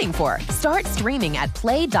what are you waiting for? Start streaming at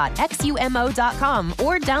play.xumo.com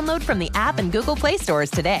or download from the app and Google Play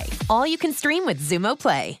stores today. All you can stream with Xumo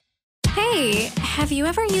Play. Hey, have you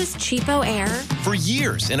ever used Cheapo Air? For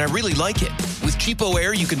years, and I really like it. With Cheapo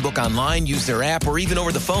Air, you can book online, use their app, or even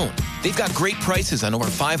over the phone. They've got great prices on over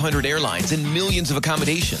 500 airlines and millions of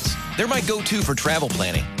accommodations. They're my go-to for travel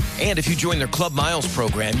planning. And if you join their Club Miles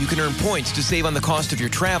program, you can earn points to save on the cost of your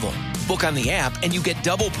travel. Book on the app, and you get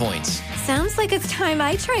double points. Sounds like it's time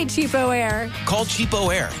I tried Cheapo Air. Call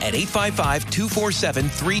Cheapo Air at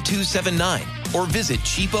 855-247-3279 or visit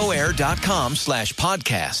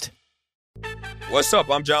cheapoair.com/podcast. What's up?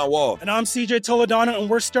 I'm John Wall. And I'm CJ Toledano, and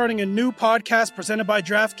we're starting a new podcast presented by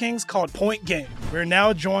DraftKings called Point Game. We're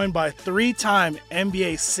now joined by 3-time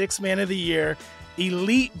NBA Sixth Man of the Year,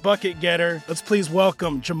 elite bucket getter. Let's please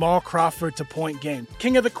welcome Jamal Crawford to Point Game.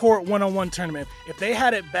 King of the Court one-on-one tournament. If they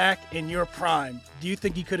had it back in your prime, do you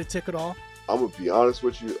think you could have took it all? I'm going to be honest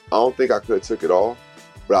with you. I don't think I could have took it all,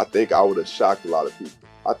 but I think I would have shocked a lot of people.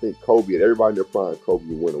 I think Kobe and everybody in their prime, Kobe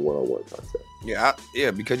would win a one-on-one contest. Yeah,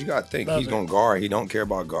 because you got to think he's going to guard. He don't care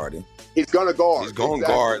about guarding. He's going to guard. He's going to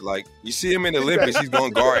guard. Like, you see him in the Olympics, he's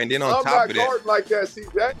going to guard. And then on top of that. Like that, see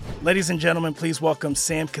that? Ladies and gentlemen, please welcome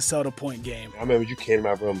Sam Cassell to Point Game. I remember you came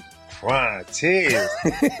out from crying, tears.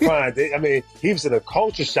 Crying. I mean, he was in a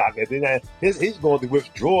culture shock. And then he's going through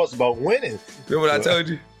withdrawals about winning. Remember what I told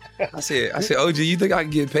you? I said, OG, you think I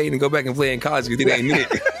can get paid and go back and play in college because it ain't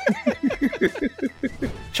it?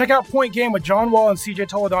 Check out Point Game with John Wall and CJ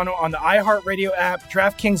Toledano on the iHeartRadio app,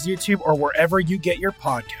 DraftKings YouTube, or wherever you get your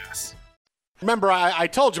podcasts. Remember, I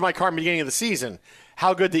told you, Mike Harmon, at the beginning of the season,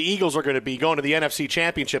 how good the Eagles are going to be going to the NFC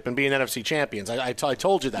Championship and being NFC champions. I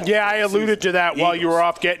told you that. Yeah, I alluded to that while you were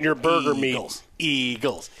off getting your burger meat.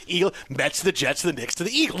 Eagles. Mets, the Jets, the Knicks to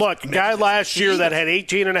the Eagles. Look, guy last year that had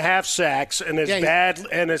 18.5 sacks and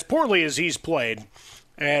as poorly as he's played.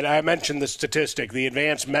 And I mentioned the statistic. The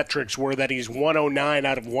advanced metrics were that he's 109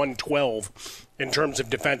 out of 112 in terms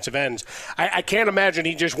of defensive ends. I can't imagine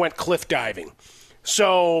he just went cliff diving.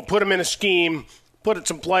 So put him in a scheme, put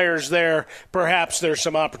some players there. Perhaps there's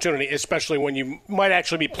some opportunity, especially when you might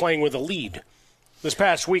actually be playing with a lead. This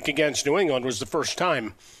past week against New England was the first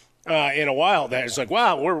time in a while that it's like,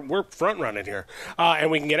 wow, we're front running here,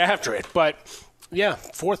 and we can get after it. But yeah,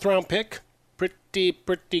 4th round pick.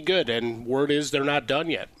 Pretty good, and word is they're not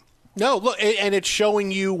done yet. No, look, and it's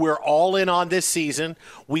showing you we're all in on this season.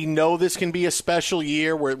 We know this can be a special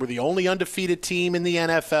year. We're the only undefeated team in the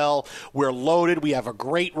NFL. We're loaded. We have a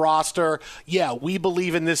great roster. Yeah, we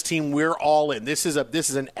believe in this team. We're all in. This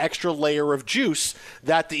is an extra layer of juice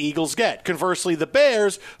that the Eagles get. Conversely, the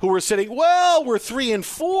Bears, who are sitting, well, we're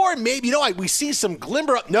 3-4. Maybe, we see some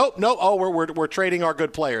glimmer. Nope. Oh, we're trading our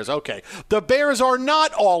good players. Okay. The Bears are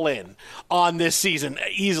not all in on this season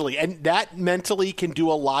easily, and that mentally can do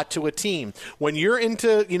a lot to a team. When you're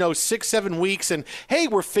into, 6-7 weeks and, hey,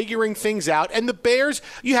 we're figuring things out, and the Bears,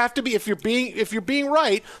 you have to be, if you're being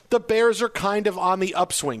right, the Bears are kind of on the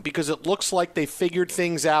upswing because it looks like they figured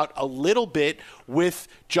things out a little bit with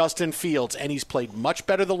Justin Fields, and he's played much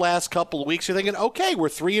better the last couple of weeks. You're thinking, okay, we're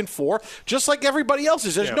 3-4, just like everybody else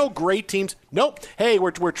is. There's no great teams. Nope. Hey,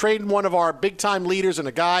 we're trading one of our big-time leaders and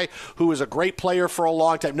a guy who is a great player for a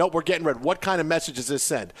long time. Nope, we're getting rid. What kind of message does this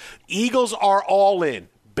send? Eagles are all in.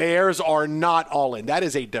 Bears are not all in. That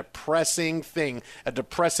is a depressing thing, a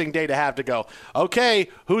depressing day to have to go, okay,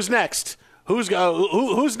 who's next?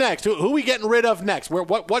 Who's next? Who are we getting rid of next?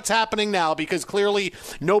 What's happening now? Because clearly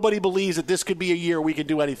nobody believes that this could be a year we can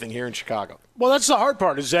do anything here in Chicago. Well, that's the hard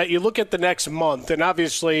part, is that you look at the next month, and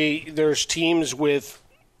obviously there's teams with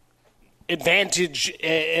advantage,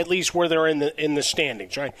 at least where they're in the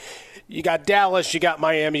standings, right? You got Dallas, you got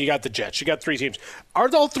Miami, you got the Jets. You got 3 teams. Are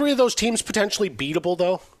all 3 of those teams potentially beatable,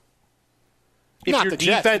 though? If not your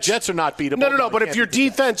defense, the Jets are not beatable. No. But if your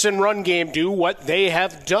defense and run game do what they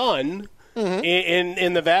have done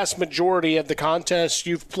in the vast majority of the contests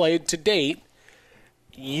you've played to date,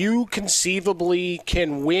 you conceivably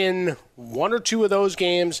can win 1 or 2 of those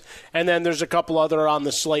games, and then there's a couple other on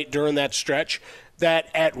the slate during that stretch that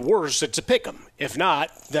at worst it's a pick 'em. If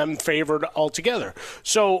not, them favored altogether.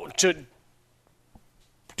 So to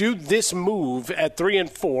do this move at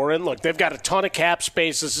 3-4, and look, they've got a ton of cap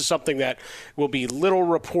space. This is something that will be little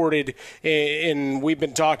reported, and we've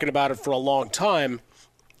been talking about it for a long time,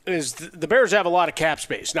 is the Bears have a lot of cap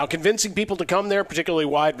space. Now, convincing people to come there, particularly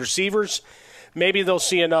wide receivers, maybe they'll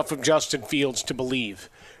see enough of Justin Fields to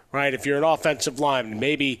believe. Right, if you're an offensive lineman,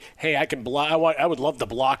 maybe, hey, I can block. I would love to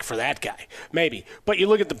block for that guy, maybe. But you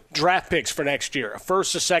look at the draft picks for next year: a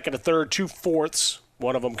first, a second, a third, 2 fourths.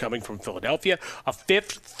 One of them coming from Philadelphia, a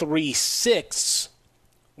 5th, 3 sixths.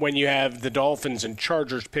 When you have the Dolphins and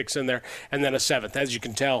Chargers picks in there, and then a 7th. As you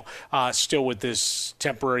can tell, still with this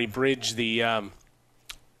temporary bridge, the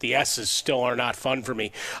S's still are not fun for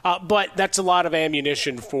me. But that's a lot of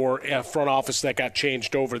ammunition for a front office that got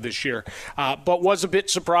changed over this year. But was a bit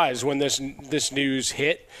surprised when this news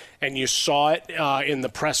hit, and you saw it in the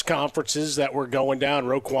press conferences that were going down.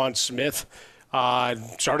 Roquan Smith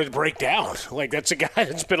started to break down. Like, that's a guy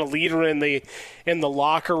that's been a leader in the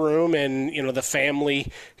locker room, and the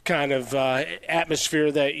family kind of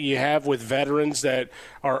atmosphere that you have with veterans that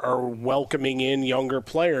are welcoming in younger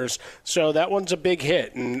players. So that one's a big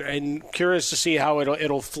hit, and curious to see how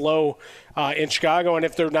it'll flow in Chicago, and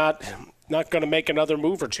if they're not going to make another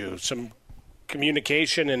move or two. Some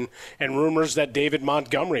communication and rumors that David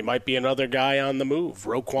Montgomery might be another guy on the move,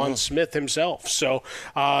 Roquan Smith himself. So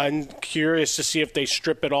I'm curious to see if they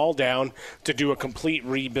strip it all down to do a complete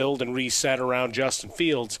rebuild and reset around Justin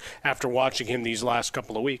Fields after watching him these last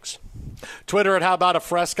couple of weeks. Twitter at How About a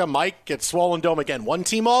Fresca. Mike at Swollen Dome again. One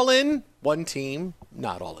team all in, one team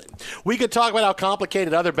not all in. We could talk about how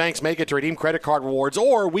complicated other banks make it to redeem credit card rewards,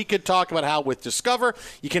 or we could talk about how with Discover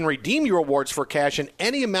you can redeem your rewards for cash in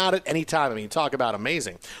any amount at any time. I mean, talk about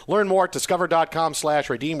amazing. Learn more at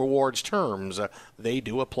discover.com/redeem rewards. Terms, they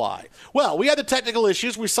do apply. Well, we had the technical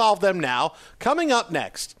issues. We solved them now. Coming up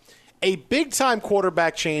next, a big-time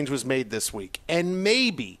quarterback change was made this week, and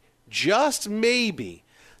maybe, just maybe,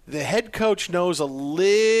 the head coach knows a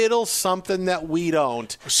little something that we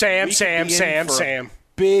don't. Sam.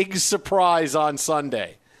 Big surprise on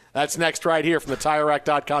Sunday. That's next right here from the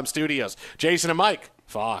TireRack.com studios. Jason and Mike,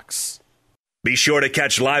 Fox. Be sure to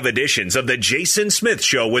catch live editions of The Jason Smith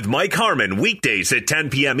Show with Mike Harmon weekdays at 10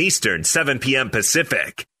 p.m. Eastern, 7 p.m.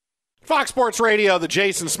 Pacific. Fox Sports Radio, The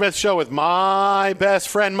Jason Smith Show with my best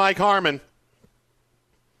friend Mike Harmon.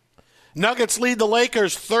 Nuggets lead the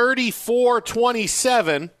Lakers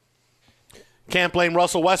 34-27. Can't blame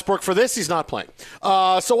Russell Westbrook for this. He's not playing.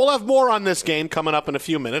 So we'll have more on this game coming up in a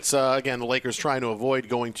few minutes. Again, the Lakers trying to avoid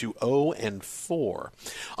going to 0-4.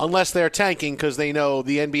 Unless they're tanking because they know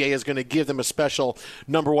the NBA is going to give them a special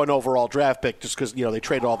number 1 overall draft pick just because, they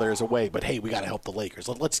traded all theirs away. But, hey, we got to help the Lakers.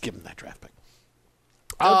 Let's give them that draft pick.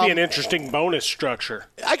 That would be an interesting bonus structure.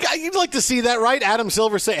 You'd like to see that, right? Adam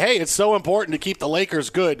Silver say, hey, it's so important to keep the Lakers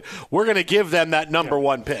good. We're going to give them that number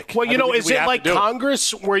one pick. Well, is it like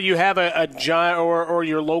Congress where you have a giant or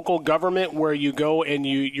your local government where you go and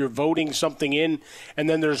you're voting something in and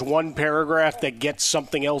then there's one paragraph that gets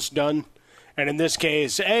something else done? And in this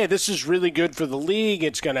case, hey, this is really good for the league.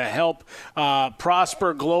 It's going to help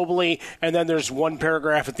prosper globally. And then there's one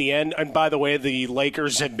paragraph at the end. And by the way, the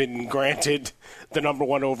Lakers have been granted the number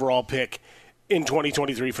one overall pick in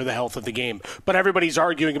 2023 for the health of the game. But everybody's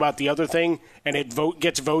arguing about the other thing, and it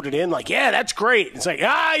gets voted in like, yeah, that's great. It's like,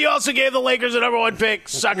 you also gave the Lakers the number one pick,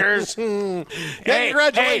 suckers. Hey,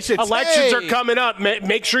 congratulations. Elections are coming up.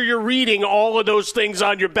 Make sure you're reading all of those things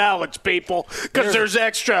on your ballots, people, because there's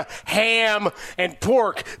extra ham and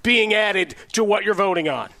pork being added to what you're voting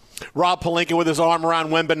on. Rob Pelinka with his arm around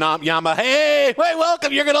Wembanyama. Hey,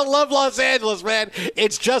 welcome. You're going to love Los Angeles, man.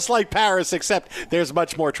 It's just like Paris, except there's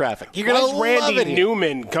much more traffic. You're going to love Randy it.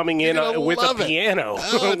 Newman coming in with a piano.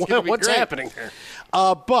 What's happening here?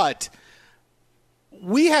 But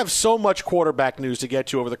we have so much quarterback news to get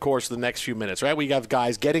to over the course of the next few minutes, right? We have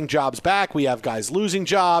guys getting jobs back. We have guys losing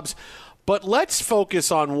jobs. But let's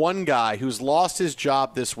focus on one guy who's lost his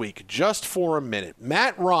job this week just for a minute.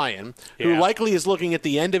 Matt Ryan, who likely is looking at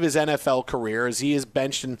the end of his NFL career as he is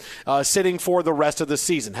benched and sitting for the rest of the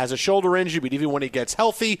season. Has a shoulder injury, but even when he gets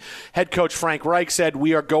healthy, head coach Frank Reich said,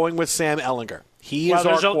 we are going with Sam Ehlinger.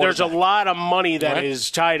 There's a lot of money that is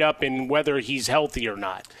tied up in whether he's healthy or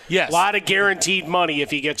not. Yes. A lot of guaranteed money if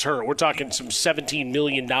he gets hurt. We're talking some $17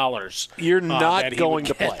 million. You're not going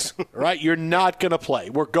to play, right? You're not going to play.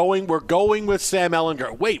 We're going with Sam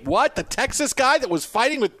Ehlinger. Wait, what? The Texas guy that was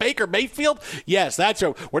fighting with Baker Mayfield? Yes, that's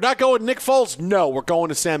right. We're not going with Nick Foles? No, we're going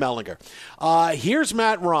to Sam Ehlinger. Here's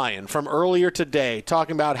Matt Ryan from earlier today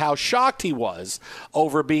talking about how shocked he was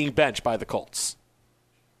over being benched by the Colts.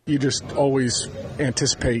 You just always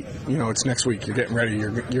anticipate, it's next week. You're getting ready. You're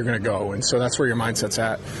going to go. And so that's where your mindset's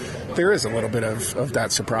at. There is a little bit of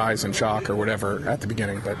that surprise and shock or whatever at the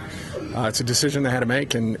beginning. But it's a decision they had to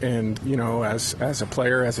make. And as a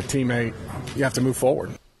player, as a teammate, you have to move forward.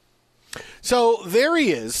 So there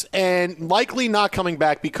he is, and likely not coming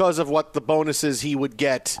back because of what the bonuses he would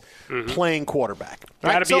get playing quarterback.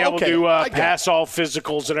 Right? Got to be able to pass all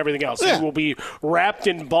physicals and everything else. Yeah. He will be wrapped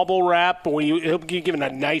in bubble wrap, or he'll be given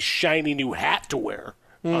a nice, shiny new hat to wear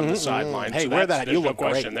on the sideline. Hey, so wear that. You look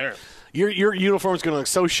question great. There. Your uniform is going to look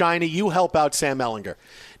so shiny. You help out Sam Ehlinger.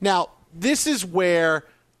 Now, this is where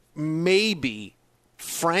maybe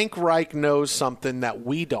Frank Reich knows something that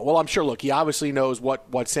we don't. Well, I'm sure, look, he obviously knows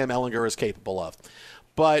what Sam Ehlinger is capable of.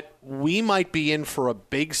 But we might be in for a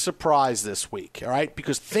big surprise this week, all right?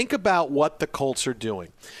 Because think about what the Colts are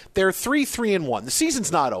doing. They're 3-3-1. The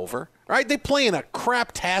season's not over, right? They play in a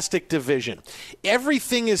craptastic division.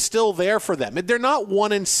 Everything is still there for them. They're not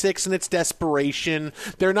 1-6 and it's desperation.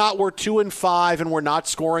 They're not we're 2-5 and we're not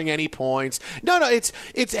scoring any points. No, it's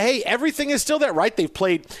hey, everything is still there, right? They've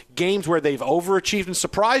played games where they've overachieved and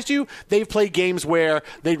surprised you. They've played games where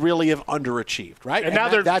they really have underachieved, right? And now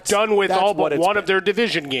they're done with all but one of their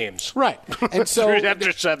division games. Right. And so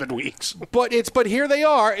after 7 weeks. But here they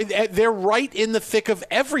are. They're right in the thick of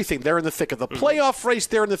everything. They're in the thick of the playoff race.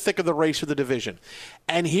 They're in the thick of the race for the division.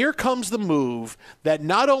 And here comes the move that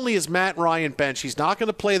not only is Matt Ryan benched, he's not going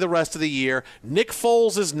to play the rest of the year. Nick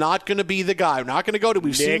Foles is not going to be the guy. We're not going to go to.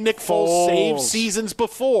 We've seen Nick Foles save seasons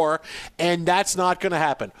before, and that's not going to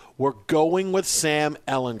happen. We're going with Sam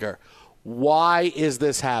Ehlinger. Why is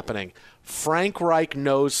this happening? Frank Reich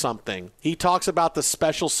knows something. He talks about the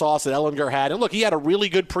special sauce that Ehlinger had. And look, he had a really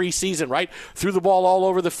good preseason, right? Threw the ball all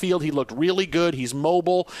over the field. He looked really good. He's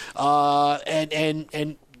mobile.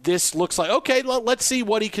 And this looks like, okay, let's see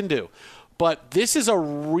what he can do. But this is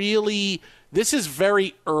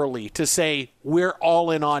very early to say we're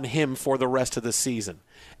all in on him for the rest of the season.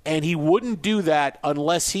 And he wouldn't do that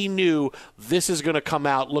unless he knew this is going to come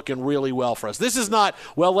out looking really well for us. This is not,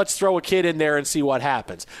 well, let's throw a kid in there and see what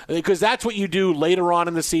happens. Because that's what you do later on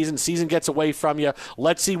in the season. Season gets away from you.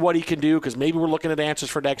 Let's see what he can do because maybe we're looking at answers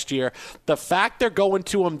for next year. The fact they're going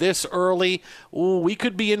to him this early, we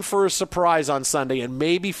could be in for a surprise on Sunday. And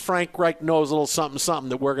maybe Frank Reich knows a little something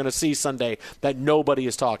that we're going to see Sunday that nobody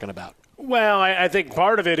is talking about. Well, I think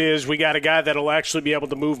part of it is we got a guy that'll actually be able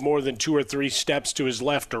to move more than 2 or 3 steps to his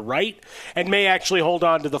left or right and may actually hold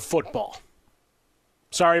on to the football.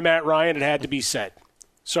 Sorry, Matt Ryan, it had to be said.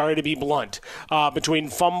 Sorry to be blunt. Between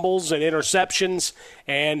fumbles and interceptions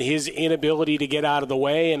and his inability to get out of the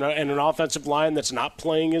way and an offensive line that's not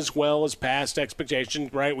playing as well as past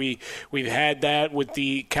expectations, right? We've had that with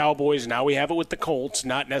the Cowboys. Now we have it with the Colts.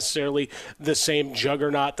 Not necessarily the same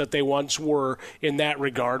juggernaut that they once were in that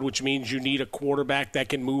regard, which means you need a quarterback that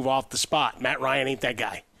can move off the spot. Matt Ryan ain't that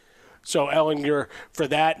guy. So Ehlinger, to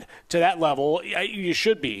that level, you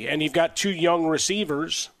should be. And you've got 2 young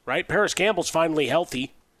receivers, right? Paris Campbell's finally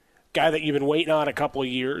healthy, guy that you've been waiting on a couple of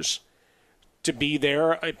years to be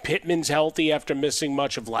there. Pittman's healthy after missing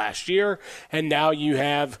much of last year. And now you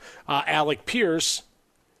have Alec Pierce,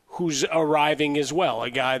 who's arriving as well, a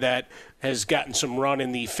guy that has gotten some run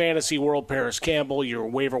in the fantasy world. Paris Campbell, your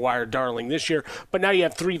waiver wire darling this year. But now you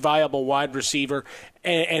have 3 viable wide receiver,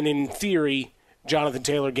 and in theory, Jonathan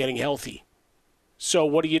Taylor getting healthy. So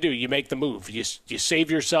what do? You make the move. You save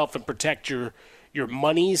yourself and protect your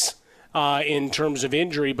monies in terms of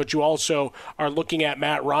injury, but you also are looking at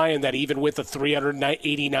Matt Ryan that even with a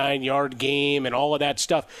 389-yard game and all of that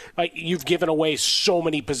stuff, you've given away so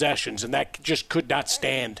many possessions, and that just could not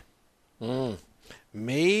stand.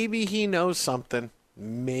 Maybe he knows something.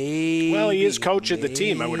 Maybe. Well, he is coach of the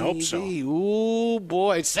team. I would hope so. Ooh,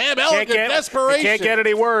 boy. Sam Elliott, desperation. It can't get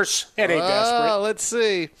any worse. It ain't desperate. Let's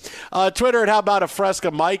see. Twitter at How About a Fresca,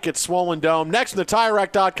 Mike at Swollen Dome. Next in the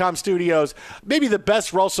TireRack.com studios, maybe the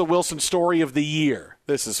best Russell Wilson story of the year.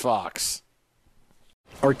 This is Fox.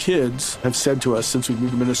 Our kids have said to us since we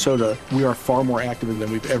moved to Minnesota, we are far more active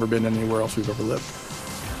than we've ever been anywhere else we've ever lived.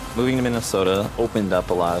 Moving to Minnesota opened up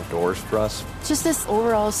a lot of doors for us. Just this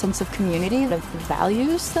overall sense of community, of the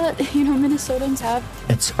values that, Minnesotans have.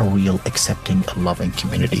 It's a real accepting, loving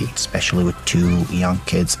community, especially with 2 young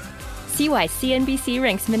kids. See why CNBC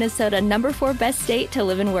ranks Minnesota number 4 best state to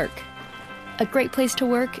live and work. A great place to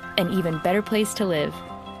work, an even better place to live.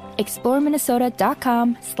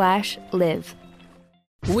 ExploreMinnesota.com/live.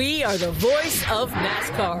 We are the voice of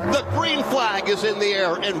NASCAR. The green flag is in the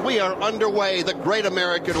air, and we are underway. The Great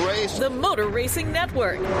American Race. The Motor Racing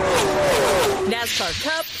Network. NASCAR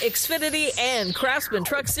Cup, Xfinity, and Craftsman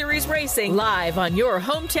Truck Series Racing live on your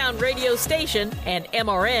hometown radio station and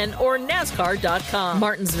MRN or NASCAR.com.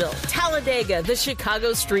 Martinsville, Talladega, the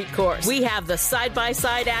Chicago Street Course. We have the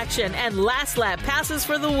side-by-side action and last lap passes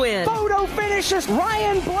for the win. Photo finishes.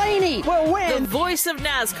 Ryan Blaney will win. The voice of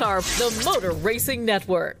NASCAR, the Motor Racing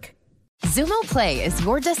Network. Xumo Play is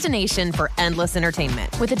your destination for endless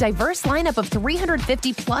entertainment. With a diverse lineup of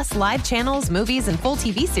 350 plus live channels, movies, and full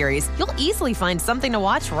TV series, you'll easily find something to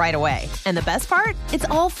watch right away. And the best part? It's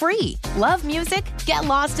all free. Love music? Get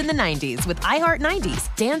lost in the 90s with iHeart 90s,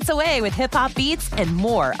 dance away with hip-hop beats, and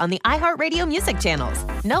more on the iHeartRadio music channels.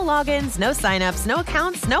 No logins, no signups, no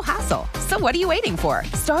accounts, no hassle. So what are you waiting for?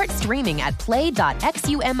 Start streaming at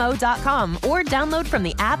play.xumo.com or download from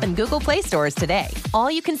the app and Google Play stores today.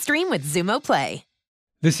 All you can stream with Xumo Play.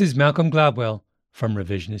 This is Malcolm Gladwell from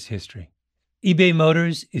Revisionist History. eBay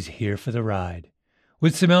Motors is here for the ride.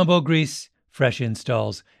 With some elbow grease, fresh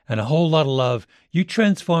installs, and a whole lot of love, you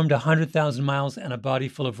transformed 100,000 miles and a body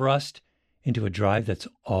full of rust into a drive that's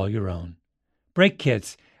all your own. Brake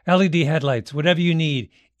kits, LED headlights, whatever you need,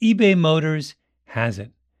 eBay Motors has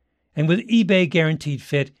it. And with eBay Guaranteed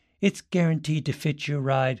Fit, it's guaranteed to fit your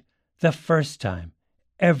ride the first time,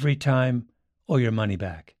 every time, or your money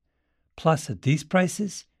back. Plus, at these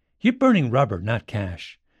prices, you're burning rubber, not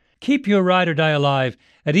cash. Keep your ride or die alive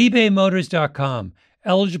at ebaymotors.com.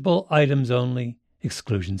 Eligible items only.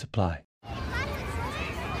 Exclusions apply.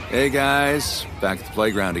 Hey, guys. Back at the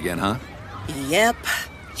playground again, huh? Yep.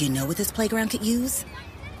 You know what this playground could use?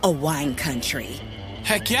 A wine country.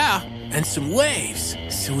 Heck yeah. And some waves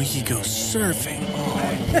so we could go surfing.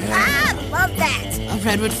 Oh, yeah. Love that. A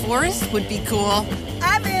redwood forest would be cool.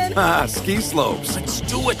 I'm in. Ski slopes. Let's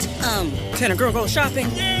do it. Can a girl go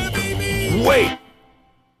shopping? Yeah, baby. Wait.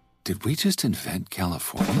 Did we just invent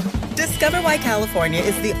California? Discover why California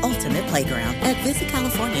is the ultimate playground at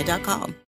visitcalifornia.com.